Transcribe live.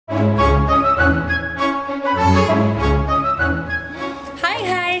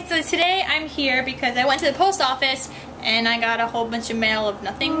so today I'm here because I went to the post office and I got a whole bunch of mail of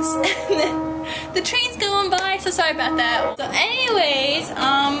nothings. The train's going by, so sorry about that. So anyways,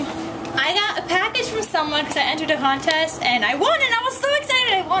 I got a package from someone because I entered a contest and I won, and I was so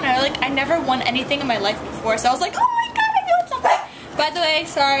excited I won. I never won anything in my life before, so I was like, oh my god, I won something. By the way,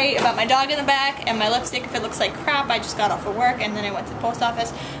 sorry about my dog in the back and my lipstick if it looks like crap. I just got off of work and then I went to the post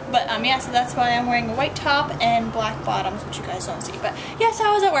office. But yeah, so that's why I'm wearing a white top and black bottoms, which you guys don't see. But yeah, so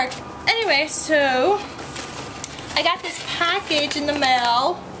I was at work. Anyway, so I got this package in the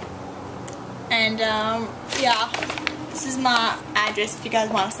mail. And yeah, this is my address if you guys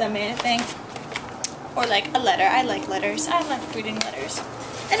want to send me anything. Or like a letter. I like letters. I like reading letters.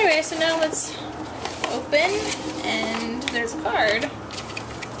 Anyway, so now let's open, and there's a card.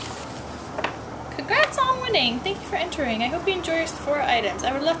 Congrats on winning. Thank you for entering. I hope you enjoy your Sephora items.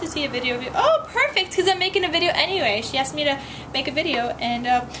 I would love to see a video of you. Oh, perfect, because I'm making a video anyway. She asked me to make a video, and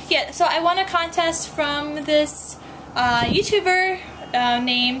yeah, so I won a contest from this YouTuber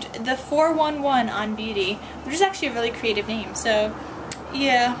named the411onbeauty, which is actually a really creative name. So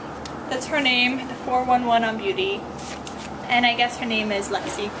yeah, that's her name, the411onbeauty, and I guess her name is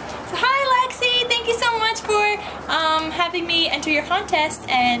Lexie. So hi Lexie, thank you so much for having me enter your contest,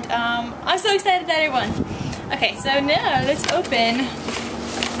 and I'm so excited that I won. Okay, so now let's open.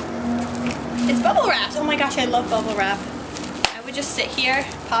 It's bubble wrapped. Oh my gosh, I love bubble wrap. I would just sit here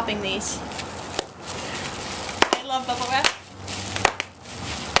popping these. I love bubble wrap.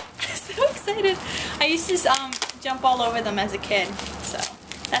 I'm so excited. I used to jump all over them as a kid, so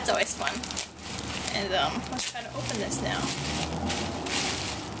that's always fun. And let's try to open this now.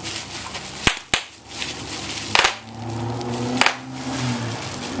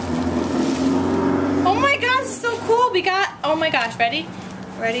 So cool. We got, oh my gosh, ready,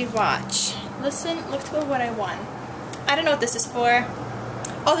 watch, listen, look to what I won. I don't know what this is for.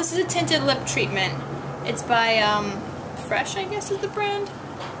 Oh, this is a tinted lip treatment. It's by Fresh, I guess is the brand.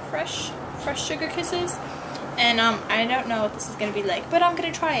 Fresh Sugar Kisses. And I don't know what this is gonna be like, but I'm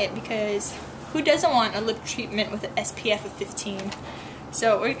gonna try it because who doesn't want a lip treatment with an SPF of 15?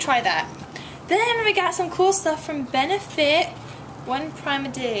 So we're gonna try that. Then we got some cool stuff from Benefit. 1 prime a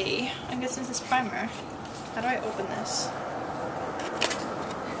day. I guess this is primer. How do I open this?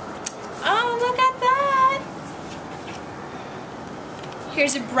 Oh, look at that!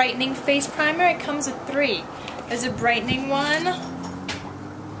 Here's a brightening face primer. It comes with 3. There's a brightening one.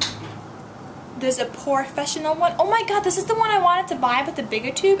 There's a professional one. Oh my god, this is the one I wanted to buy with the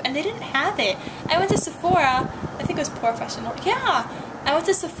bigger tube, and they didn't have it. I went to Sephora. I think it was professional. Yeah, I went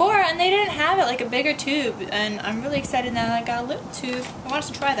to Sephora and they didn't have it, like a bigger tube. And I'm really excited now that I got a little tube. I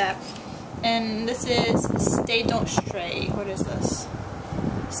wanted to try that. And this is Stay Don't Stray. What is this?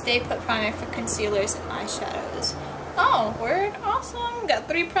 Stay Put Primer for concealers and eyeshadows. Oh, word. Awesome. Got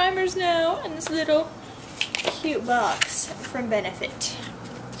 3 primers now in this little cute box from Benefit.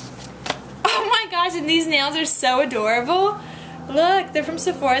 Oh my gosh, and these nails are so adorable. Look, they're from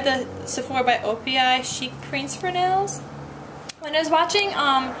Sephora. The Sephora by OPI Chic Prints for nails. When I was watching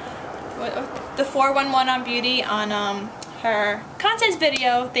the 411onbeauty on her contest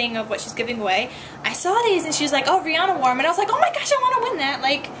video thing of what she's giving away, I saw these and she was like, oh, Rihanna wore them, and I was like, oh my gosh, I want to win that.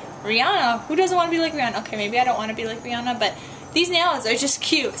 Like, Rihanna, who doesn't want to be like Rihanna? Okay, maybe I don't want to be like Rihanna, but these nails are just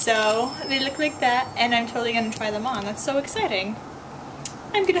cute, so they look like that, and I'm totally going to try them on. That's so exciting.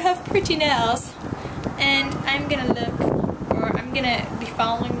 I'm going to have pretty nails, and I'm going to look, or I'm going to be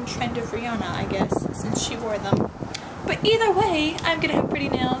following the trend of Rihanna, I guess, since she wore them. But either way, I'm going to have pretty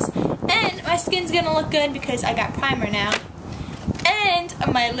nails, and my skin's going to look good because I got primer now. And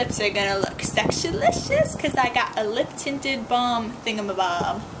my lips are gonna look sexylicious because I got a lip tinted balm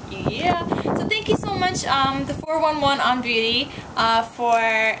thingamabob. Yeah. So thank you so much, the 411onbeauty,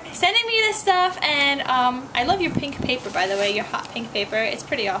 for sending me this stuff. And I love your pink paper, by the way, your hot pink paper. It's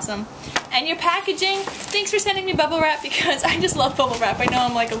pretty awesome. And your packaging. Thanks for sending me bubble wrap because I just love bubble wrap. I know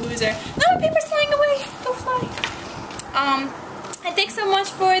I'm like a loser. No, my paper's flying away. Go fly. And thanks so much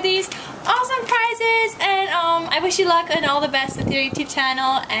for these awesome prizes, and I wish you luck and all the best with your YouTube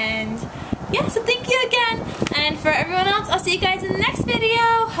channel, and yeah, so thank you again. And for everyone else, I'll see you guys in the next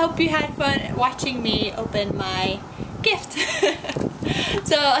video. Hope you had fun watching me open my gift.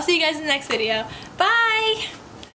 So I'll see you guys in the next video. Bye!